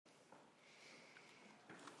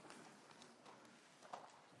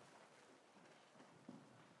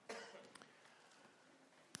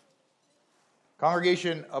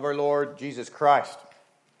Congregation of our Lord Jesus Christ,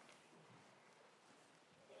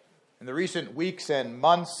 in the recent weeks and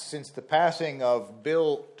months since the passing of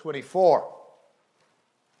Bill 24,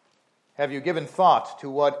 have you given thought to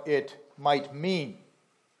what it might mean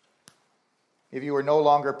if you were no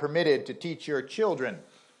longer permitted to teach your children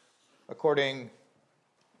according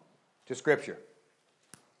to Scripture?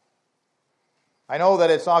 I know that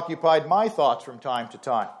it's occupied my thoughts from time to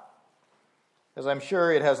time, as I'm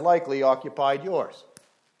sure it has likely occupied yours.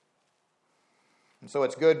 And so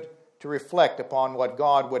it's good to reflect upon what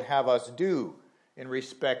God would have us do in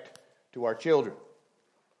respect to our children.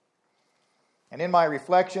 And in my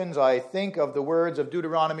reflections, I think of the words of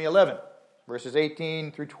Deuteronomy 11, verses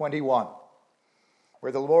 18 through 21,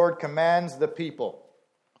 where the Lord commands the people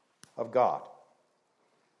of God,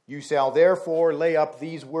 "You shall therefore lay up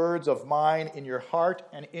these words of mine in your heart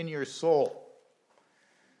and in your soul.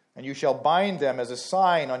 And you shall bind them as a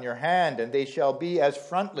sign on your hand, and they shall be as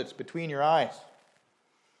frontlets between your eyes.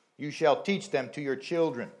 You shall teach them to your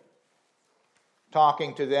children,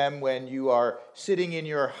 talking to them when you are sitting in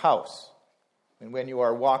your house, and when you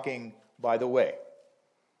are walking by the way,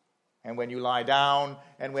 and when you lie down,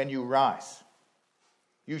 and when you rise.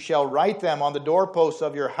 You shall write them on the doorposts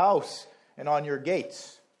of your house and on your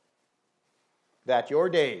gates, that your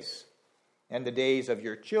days and the days of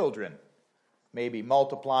your children may be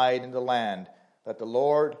multiplied in the land that the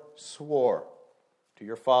Lord swore to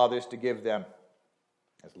your fathers to give them,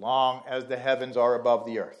 as long as the heavens are above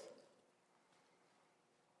the earth."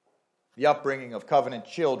 The upbringing of covenant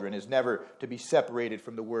children is never to be separated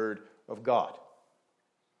from the Word of God,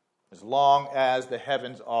 as long as the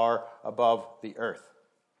heavens are above the earth.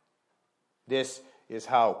 This is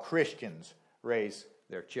how Christians raise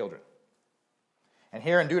their children. And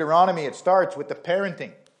here in Deuteronomy, it starts with the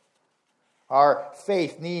parenting. Our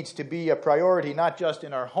faith needs to be a priority not just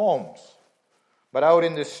in our homes, but out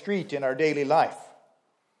in the street in our daily life.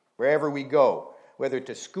 Wherever we go, whether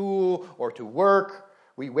to school or to work,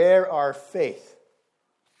 we wear our faith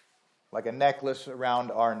like a necklace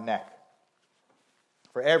around our neck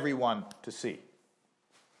for everyone to see.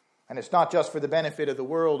 And it's not just for the benefit of the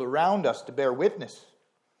world around us to bear witness.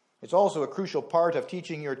 It's also a crucial part of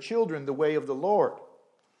teaching your children the way of the Lord.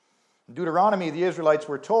 In Deuteronomy, the Israelites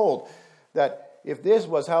were told that if this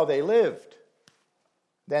was how they lived,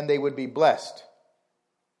 then they would be blessed.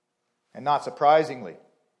 And not surprisingly,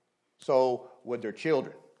 so would their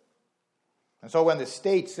children. And so when the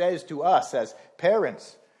state says to us as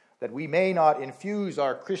parents that we may not infuse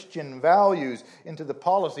our Christian values into the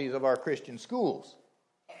policies of our Christian schools,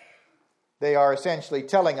 they are essentially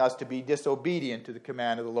telling us to be disobedient to the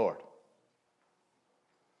command of the Lord.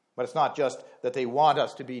 But it's not just that they want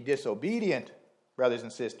us to be disobedient, brothers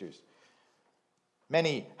and sisters.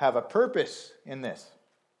 Many have a purpose in this,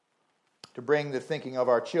 to bring the thinking of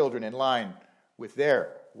our children in line with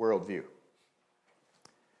their worldview.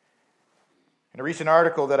 In a recent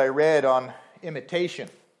article that I read on imitation,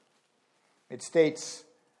 it states,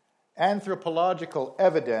 anthropological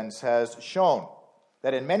evidence has shown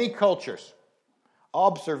that in many cultures,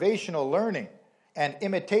 observational learning and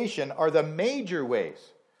imitation are the major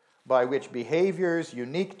ways by which behaviors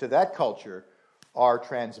unique to that culture are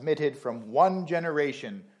transmitted from one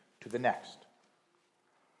generation to the next.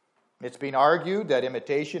 It's been argued that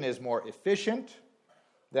imitation is more efficient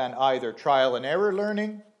than either trial and error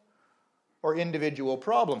learning or individual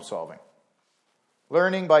problem solving.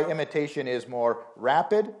 Learning by imitation is more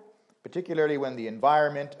rapid, particularly when the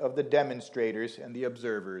environment of the demonstrators and the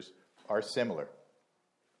observers are similar.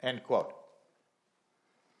 End quote.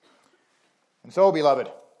 And so,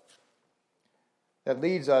 beloved, that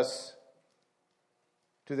leads us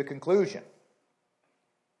to the conclusion.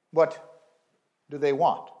 What do they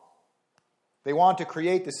want? They want to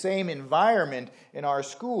create the same environment in our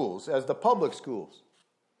schools as the public schools.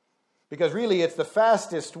 Because really it's the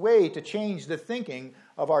fastest way to change the thinking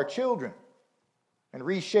of our children and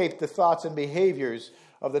reshape the thoughts and behaviors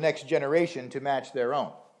of the next generation to match their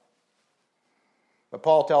own. But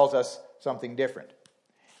Paul tells us something different.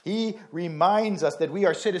 He reminds us that we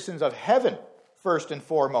are citizens of heaven first and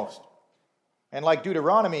foremost. And like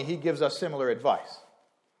Deuteronomy, he gives us similar advice.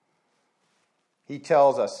 He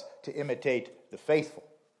tells us to imitate the faithful.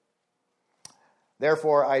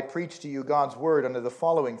 Therefore, I preach to you God's word under the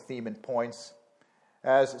following theme and points.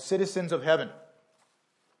 As citizens of heaven,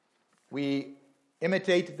 we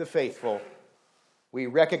imitate the faithful, we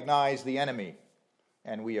recognize the enemy,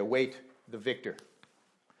 and we await the victor.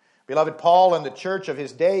 Beloved, Paul and the church of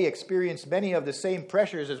his day experienced many of the same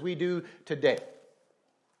pressures as we do today.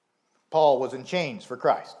 Paul was in chains for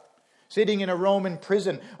Christ, sitting in a Roman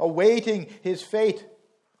prison, awaiting his fate,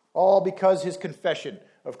 all because his confession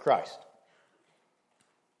of Christ.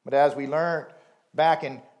 But as we learned back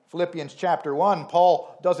in Philippians chapter 1,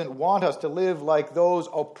 Paul doesn't want us to live like those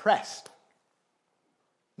oppressed.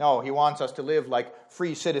 No, he wants us to live like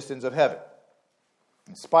free citizens of heaven.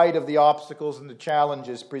 In spite of the obstacles and the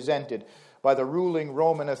challenges presented by the ruling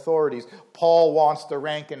Roman authorities, Paul wants the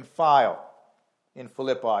rank and file in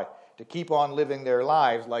Philippi to keep on living their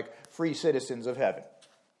lives like free citizens of heaven.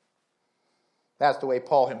 That's the way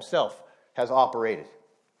Paul himself has operated.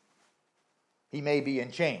 He may be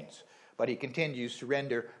in chains, but he continues to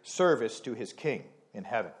render service to his King in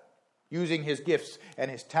heaven, using his gifts and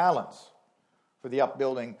his talents for the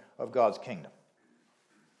upbuilding of God's kingdom.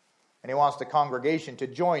 And he wants the congregation to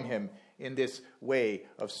join him in this way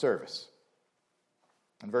of service.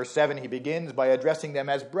 In verse 7, he begins by addressing them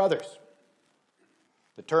as brothers.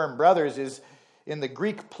 The term brothers is in the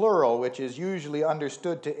Greek plural, which is usually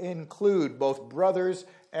understood to include both brothers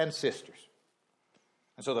and sisters.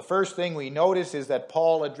 And so the first thing we notice is that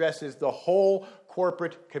Paul addresses the whole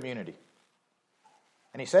corporate community.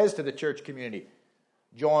 And he says to the church community,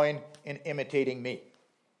 join in imitating me.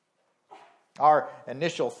 Our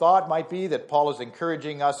initial thought might be that Paul is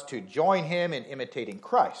encouraging us to join him in imitating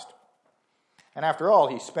Christ. And after all,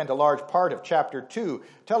 he spent a large part of chapter 2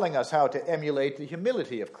 telling us how to emulate the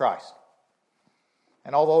humility of Christ.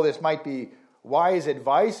 And although this might be wise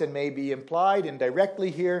advice and may be implied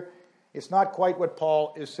indirectly here, it's not quite what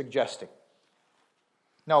Paul is suggesting.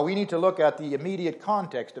 No, we need to look at the immediate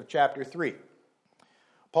context of chapter 3.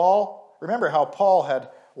 Remember how Paul had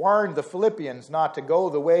warned the Philippians not to go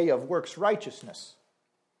the way of works righteousness.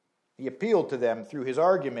 He appealed to them through his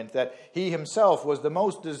argument that he himself was the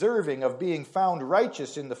most deserving of being found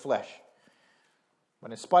righteous in the flesh.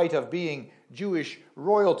 But in spite of being Jewish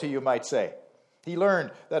royalty, you might say, he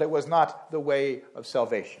learned that it was not the way of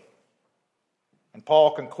salvation. And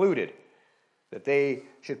Paul concluded that they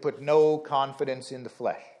should put no confidence in the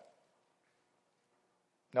flesh.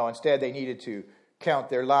 No, instead they needed to count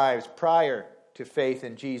their lives prior to faith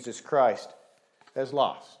in Jesus Christ as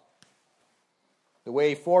lost. The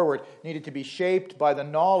way forward needed to be shaped by the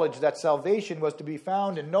knowledge that salvation was to be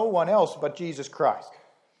found in no one else but Jesus Christ.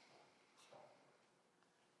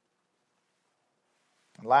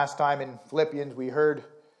 And last time in Philippians we heard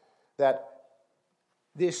that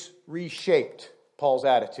this reshaped Paul's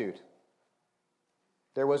attitude.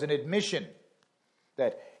 There was an admission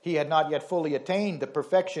that he had not yet fully attained the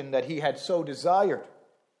perfection that he had so desired.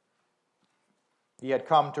 He had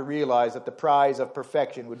come to realize that the prize of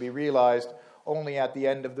perfection would be realized only at the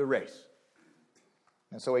end of the race.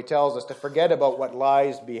 And so he tells us to forget about what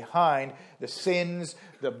lies behind, the sins,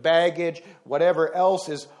 the baggage, whatever else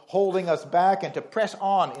is holding us back, and to press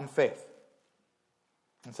on in faith.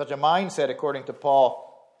 And such a mindset, according to Paul,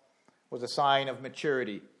 was a sign of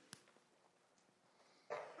maturity.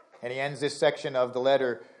 And he ends this section of the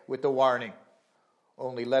letter with the warning,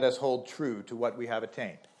 only let us hold true to what we have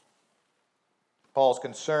attained. Paul's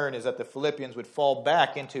concern is that the Philippians would fall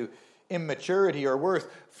back into immaturity or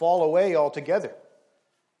fall away altogether.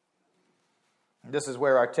 And this is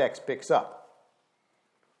where our text picks up.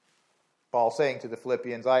 Paul saying to the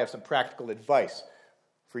Philippians, I have some practical advice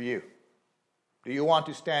for you. Do you want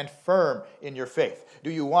to stand firm in your faith? Do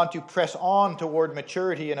you want to press on toward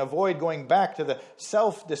maturity and avoid going back to the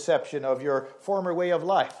self-deception of your former way of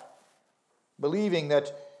life, believing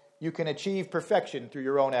that you can achieve perfection through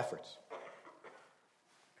your own efforts?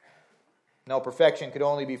 No, perfection could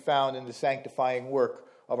only be found in the sanctifying work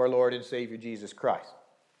of our Lord and Savior Jesus Christ.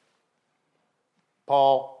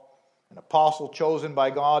 Paul, an apostle chosen by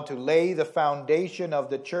God to lay the foundation of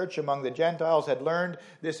the church among the Gentiles, had learned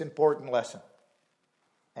this important lesson.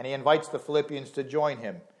 And he invites the Philippians to join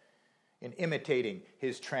him in imitating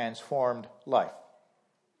his transformed life.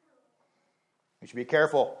 We should be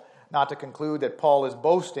careful not to conclude that Paul is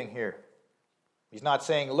boasting here. He's not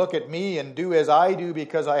saying, look at me and do as I do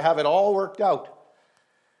because I have it all worked out.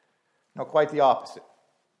 No, quite the opposite.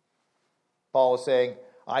 Paul is saying,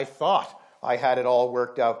 I thought I had it all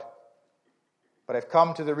worked out. But I've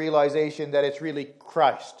come to the realization that it's really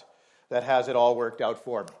Christ that has it all worked out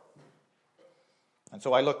for me. And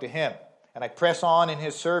so I look to him and I press on in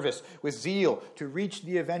his service with zeal to reach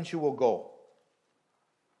the eventual goal.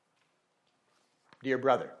 Dear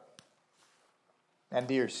brother and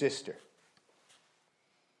dear sister,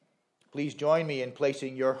 please join me in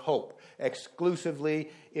placing your hope exclusively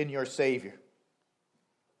in your Savior.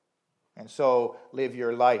 And so live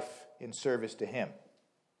your life in service to him.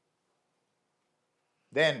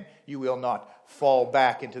 Then you will not fall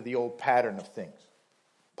back into the old pattern of things.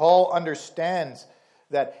 Paul understands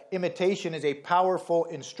that imitation is a powerful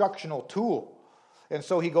instructional tool. And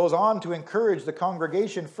so he goes on to encourage the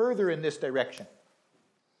congregation further in this direction.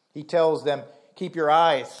 He tells them, keep your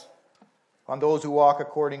eyes on those who walk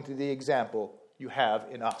according to the example you have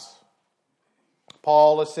in us.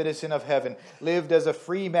 Paul, a citizen of heaven, lived as a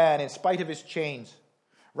free man in spite of his chains,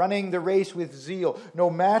 running the race with zeal, no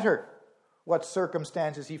matter what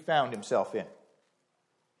circumstances he found himself in.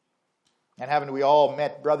 And haven't we all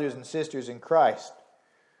met brothers and sisters in Christ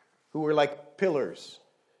who were like pillars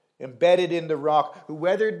embedded in the rock, who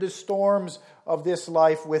weathered the storms of this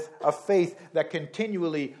life with a faith that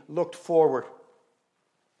continually looked forward?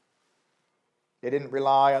 They didn't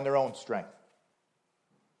rely on their own strength.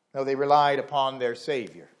 No, they relied upon their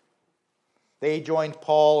Savior. They joined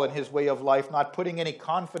Paul in his way of life, not putting any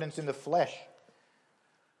confidence in the flesh.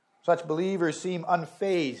 Such believers seem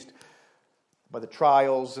unfazed by the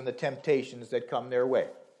trials and the temptations that come their way.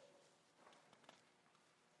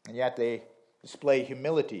 And yet they display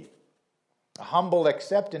humility, a humble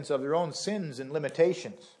acceptance of their own sins and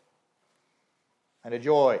limitations. And a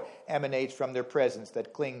joy emanates from their presence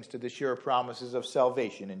that clings to the sure promises of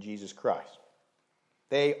salvation in Jesus Christ.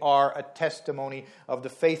 They are a testimony of the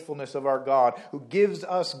faithfulness of our God, who gives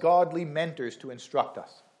us godly mentors to instruct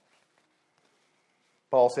us.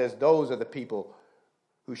 Paul says those are the people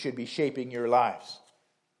who should be shaping your lives.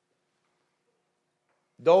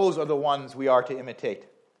 Those are the ones we are to imitate.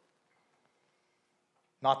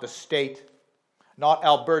 Not the state, not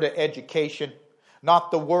Alberta education,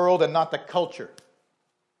 not the world and not the culture,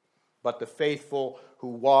 but the faithful who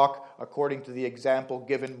walk according to the example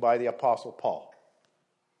given by the Apostle Paul.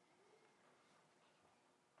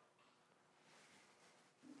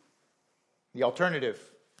 The alternative,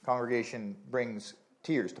 congregation, brings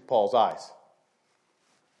tears to Paul's eyes,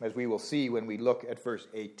 as we will see when we look at verse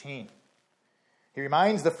 18. He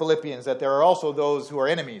reminds the Philippians that there are also those who are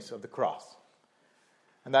enemies of the cross.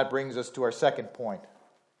 And that brings us to our second point.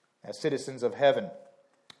 As citizens of heaven,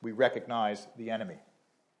 we recognize the enemy.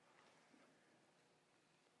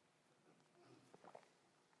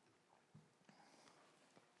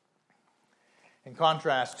 In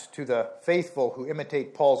contrast to the faithful who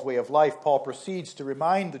imitate Paul's way of life, Paul proceeds to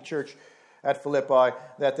remind the church at Philippi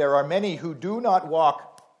that there are many who do not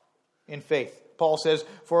walk in faith. Paul says,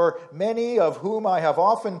 "For many of whom I have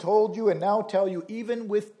often told you and now tell you, even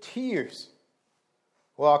with tears,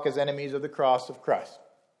 walk as enemies of the cross of Christ."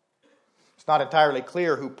 It's not entirely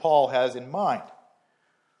clear who Paul has in mind.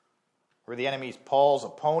 Were the enemies Paul's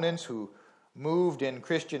opponents who moved in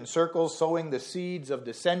Christian circles, sowing the seeds of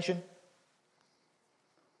dissension?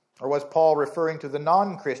 Or was Paul referring to the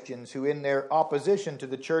non-Christians who, in their opposition to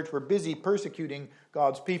the church, were busy persecuting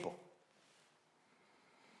God's people?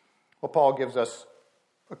 Well, Paul gives us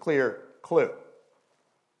a clear clue.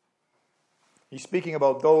 He's speaking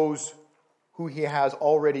about those who he has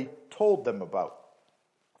already told them about.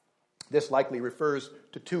 This likely refers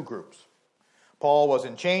to two groups. Paul was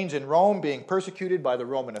in chains in Rome, being persecuted by the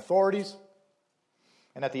Roman authorities.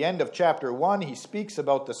 And at the end of chapter 1, he speaks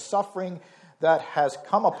about the suffering that has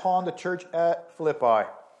come upon the church at Philippi,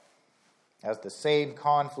 as the same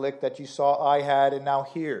conflict that you saw I had and now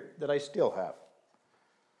hear that I still have.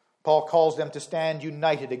 Paul calls them to stand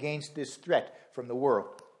united against this threat from the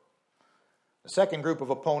world. The second group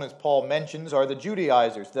of opponents Paul mentions are the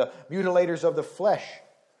Judaizers, the mutilators of the flesh,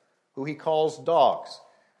 who he calls dogs,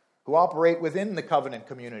 who operate within the covenant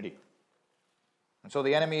community. And so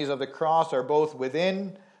the enemies of the cross are both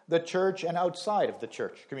within the church and outside of the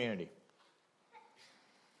church community.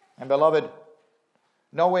 And beloved,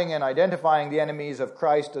 knowing and identifying the enemies of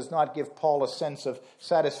Christ does not give Paul a sense of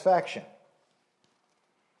satisfaction.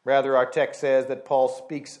 Rather, our text says that Paul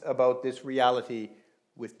speaks about this reality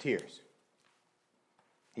with tears.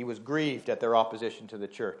 He was grieved at their opposition to the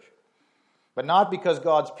church, but not because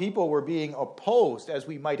God's people were being opposed as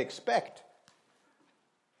we might expect.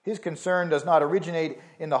 His concern does not originate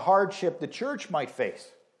in the hardship the church might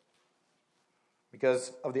face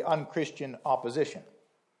because of the unchristian opposition.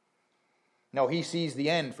 No, he sees the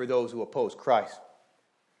end for those who oppose Christ.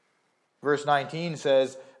 Verse 19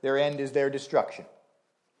 says, their end is their destruction.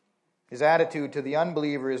 His attitude to the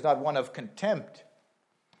unbeliever is not one of contempt,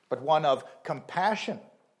 but one of compassion.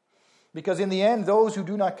 Because in the end, those who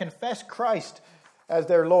do not confess Christ as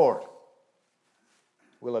their Lord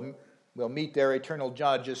will meet their eternal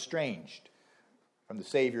judge estranged from the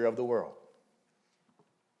Savior of the world.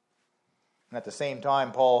 And at the same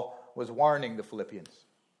time, Paul was warning the Philippians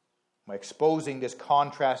by exposing this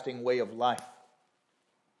contrasting way of life.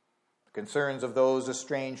 The concerns of those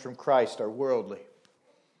estranged from Christ are worldly.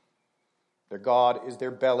 Their God is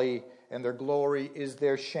their belly, and their glory is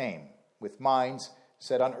their shame, with minds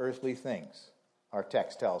set on earthly things, our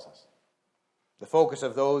text tells us. The focus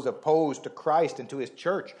of those opposed to Christ and to his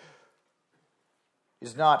church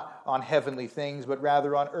is not on heavenly things, but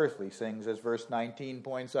rather on earthly things, as verse 19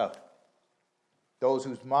 points out. Those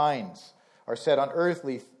whose minds are set on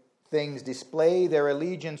earthly things display their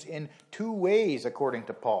allegiance in two ways, according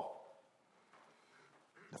to Paul.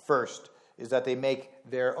 The first is that they make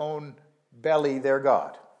their own belly their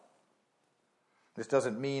God. This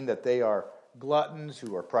doesn't mean that they are gluttons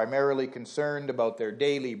who are primarily concerned about their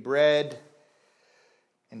daily bread,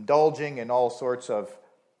 indulging in all sorts of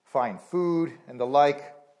fine food and the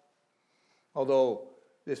like, although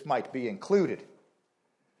this might be included.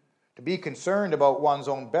 To be concerned about one's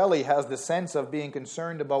own belly has the sense of being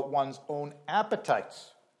concerned about one's own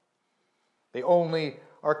appetites. They only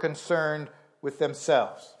are concerned with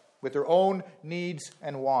themselves, with their own needs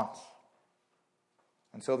and wants.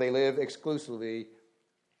 And so they live exclusively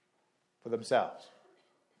for themselves.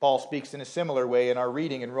 Paul speaks in a similar way in our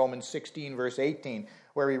reading in Romans 16, verse 18,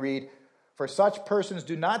 where we read, "For such persons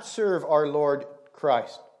do not serve our Lord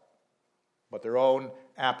Christ, but their own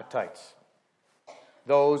appetites.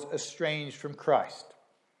 Those estranged from Christ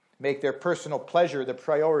make their personal pleasure the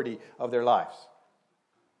priority of their lives."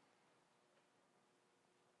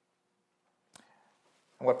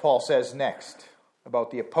 And what Paul says next about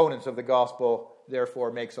the opponents of the gospel,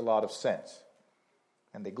 therefore, makes a lot of sense.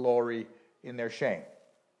 And they glory in their shame.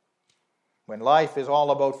 When life is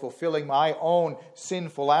all about fulfilling my own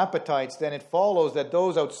sinful appetites, then it follows that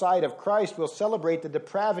those outside of Christ will celebrate the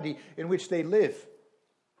depravity in which they live.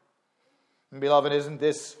 And beloved, isn't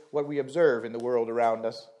this what we observe in the world around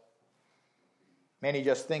us? Many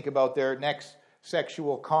just think about their next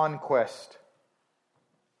sexual conquest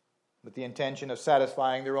with the intention of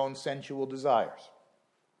satisfying their own sensual desires.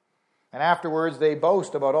 And afterwards they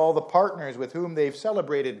boast about all the partners with whom they've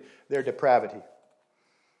celebrated their depravity.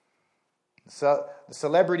 So the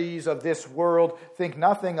celebrities of this world think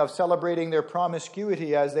nothing of celebrating their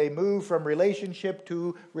promiscuity as they move from relationship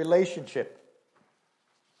to relationship.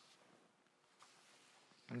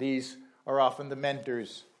 And these are often the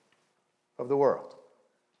mentors of the world.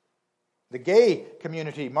 The gay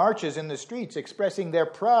community marches in the streets expressing their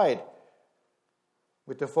pride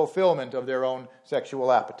with the fulfillment of their own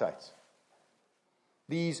sexual appetites.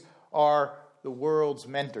 These are the world's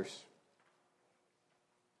mentors,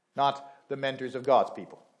 not the mentors of God's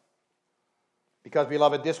people. Because,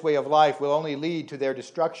 beloved, this way of life will only lead to their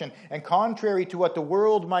destruction, and contrary to what the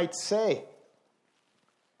world might say,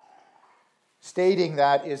 stating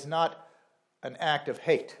that is not an act of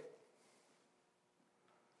hate.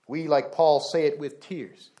 We, like Paul, say it with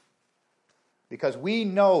tears, because we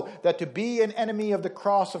know that to be an enemy of the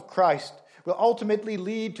cross of Christ will ultimately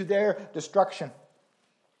lead to their destruction.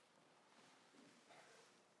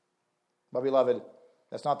 But, beloved,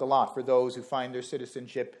 that's not the lot for those who find their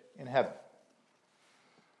citizenship in heaven.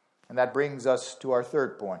 And that brings us to our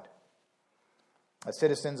third point. As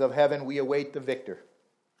citizens of heaven, we await the victor.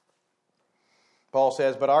 Paul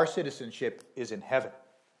says, "But our citizenship is in heaven,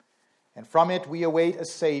 and from it we await a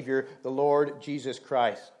Savior, the Lord Jesus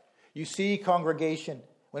Christ." You see, congregation,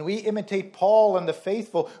 when we imitate Paul and the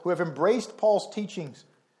faithful who have embraced Paul's teachings,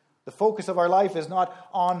 the focus of our life is not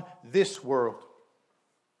on this world.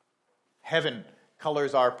 Heaven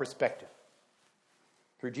colors our perspective.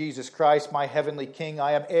 Through Jesus Christ, my heavenly King,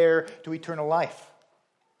 I am heir to eternal life.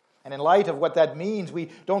 And in light of what that means, we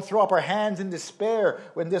don't throw up our hands in despair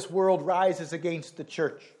when this world rises against the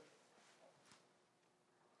church.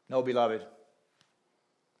 No, beloved,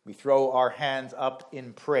 we throw our hands up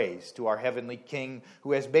in praise to our heavenly King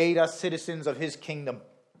who has made us citizens of his kingdom.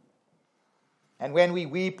 And when we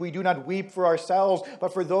weep, we do not weep for ourselves,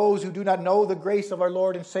 but for those who do not know the grace of our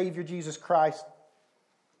Lord and Savior Jesus Christ.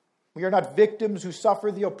 We are not victims who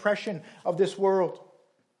suffer the oppression of this world,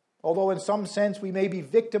 although in some sense we may be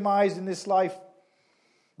victimized in this life,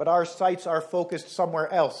 but our sights are focused somewhere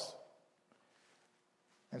else.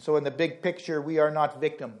 And so in the big picture, we are not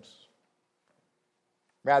victims.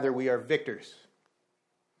 Rather, we are victors,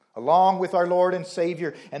 along with our Lord and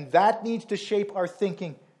Savior, and that needs to shape our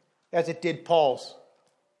thinking as it did Paul's.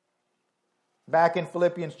 Back in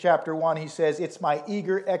Philippians chapter 1, he says, "It's my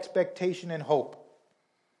eager expectation and hope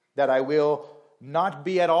that I will not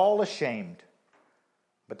be at all ashamed,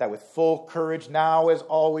 but that with full courage now as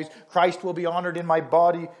always, Christ will be honored in my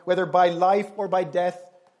body, whether by life or by death.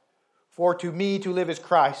 For to me to live is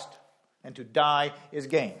Christ, and to die is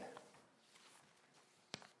gain."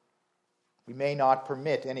 We may not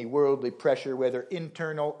permit any worldly pressure, whether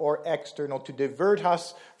internal or external, to divert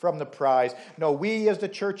us from the prize. No, we as the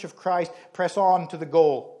Church of Christ press on to the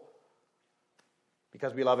goal.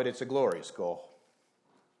 Because, beloved, it's a glorious goal.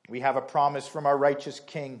 We have a promise from our righteous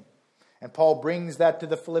King, And Paul brings that to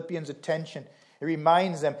the Philippians' attention. He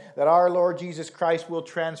reminds them that our Lord Jesus Christ will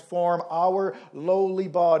transform our lowly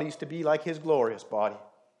bodies to be like His glorious body.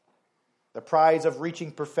 The prize of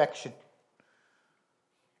reaching perfection.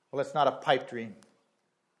 Well, it's not a pipe dream.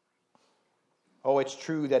 Oh, it's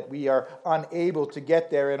true that we are unable to get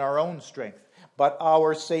there in our own strength. But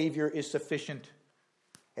our Savior is sufficient.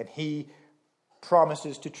 And He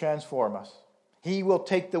promises to transform us. He will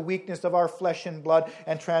take the weakness of our flesh and blood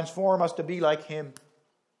and transform us to be like Him.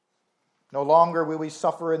 No longer will we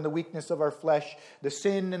suffer in the weakness of our flesh. The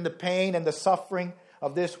sin and the pain and the suffering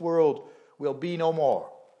of this world will be no more.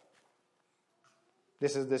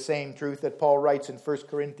 This is the same truth that Paul writes in 1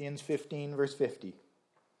 Corinthians 15, verse 50.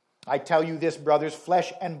 I tell you this, brothers,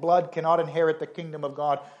 flesh and blood cannot inherit the kingdom of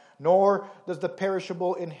God, nor does the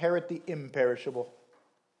perishable inherit the imperishable.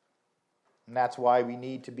 And that's why we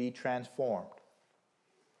need to be transformed.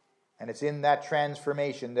 And it's in that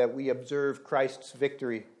transformation that we observe Christ's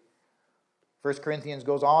victory. 1 Corinthians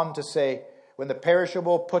goes on to say, when the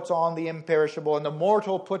perishable puts on the imperishable, and the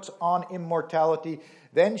mortal puts on immortality,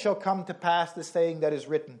 then shall come to pass the saying that is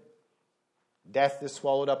written, death is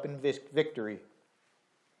swallowed up in victory.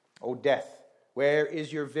 O death, where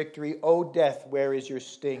is your victory? O death, where is your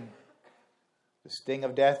sting? The sting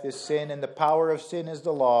of death is sin, and the power of sin is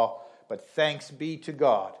the law. But thanks be to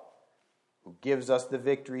God, who gives us the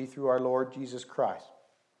victory through our Lord Jesus Christ.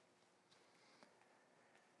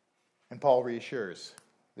 And Paul reassures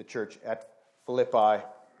the church at Philippi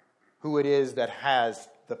who it is that has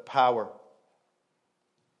the power.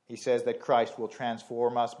 He says that Christ will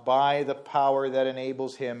transform us by the power that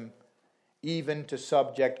enables Him even to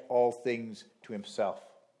subject all things to Himself.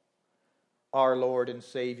 Our Lord and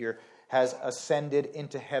Savior has ascended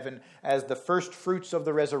into heaven as the first fruits of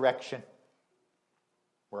the resurrection,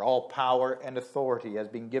 where all power and authority has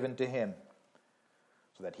been given to Him,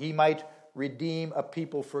 so that He might redeem a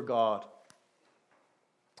people for God.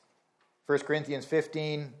 1 Corinthians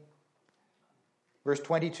 15, verse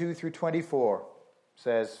 22 through 24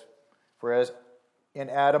 says, for as in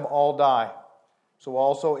Adam all die, so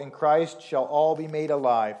also in Christ shall all be made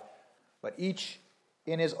alive, but each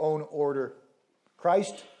in his own order.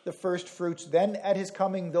 Christ the first fruits, then at His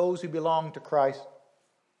coming those who belong to Christ.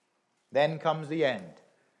 Then comes the end,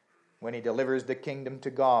 when He delivers the kingdom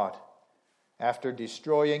to God, after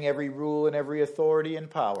destroying every rule and every authority and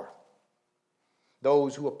power.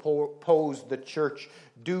 Those who oppose the church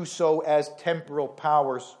do so as temporal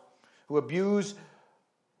powers,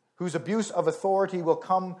 whose abuse of authority will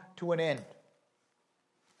come to an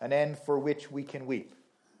end for which we can weep.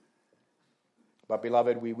 But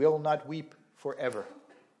beloved, we will not weep forever.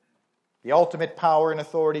 The ultimate power and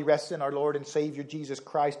authority rests in our Lord and Savior Jesus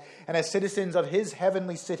Christ, and as citizens of His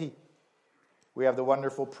heavenly city, we have the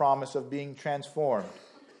wonderful promise of being transformed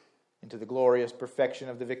into the glorious perfection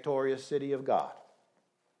of the victorious city of God.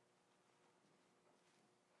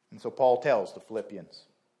 And so Paul tells the Philippians,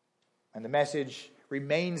 and the message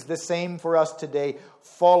remains the same for us today: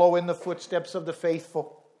 follow in the footsteps of the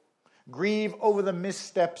faithful, grieve over the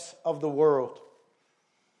missteps of the world,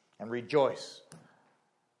 and rejoice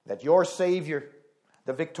that your Savior,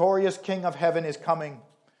 the victorious King of heaven, is coming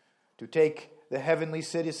to take the heavenly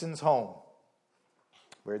citizens home,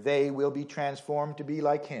 where they will be transformed to be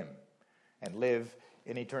like Him and live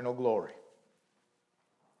in eternal glory.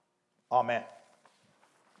 Amen.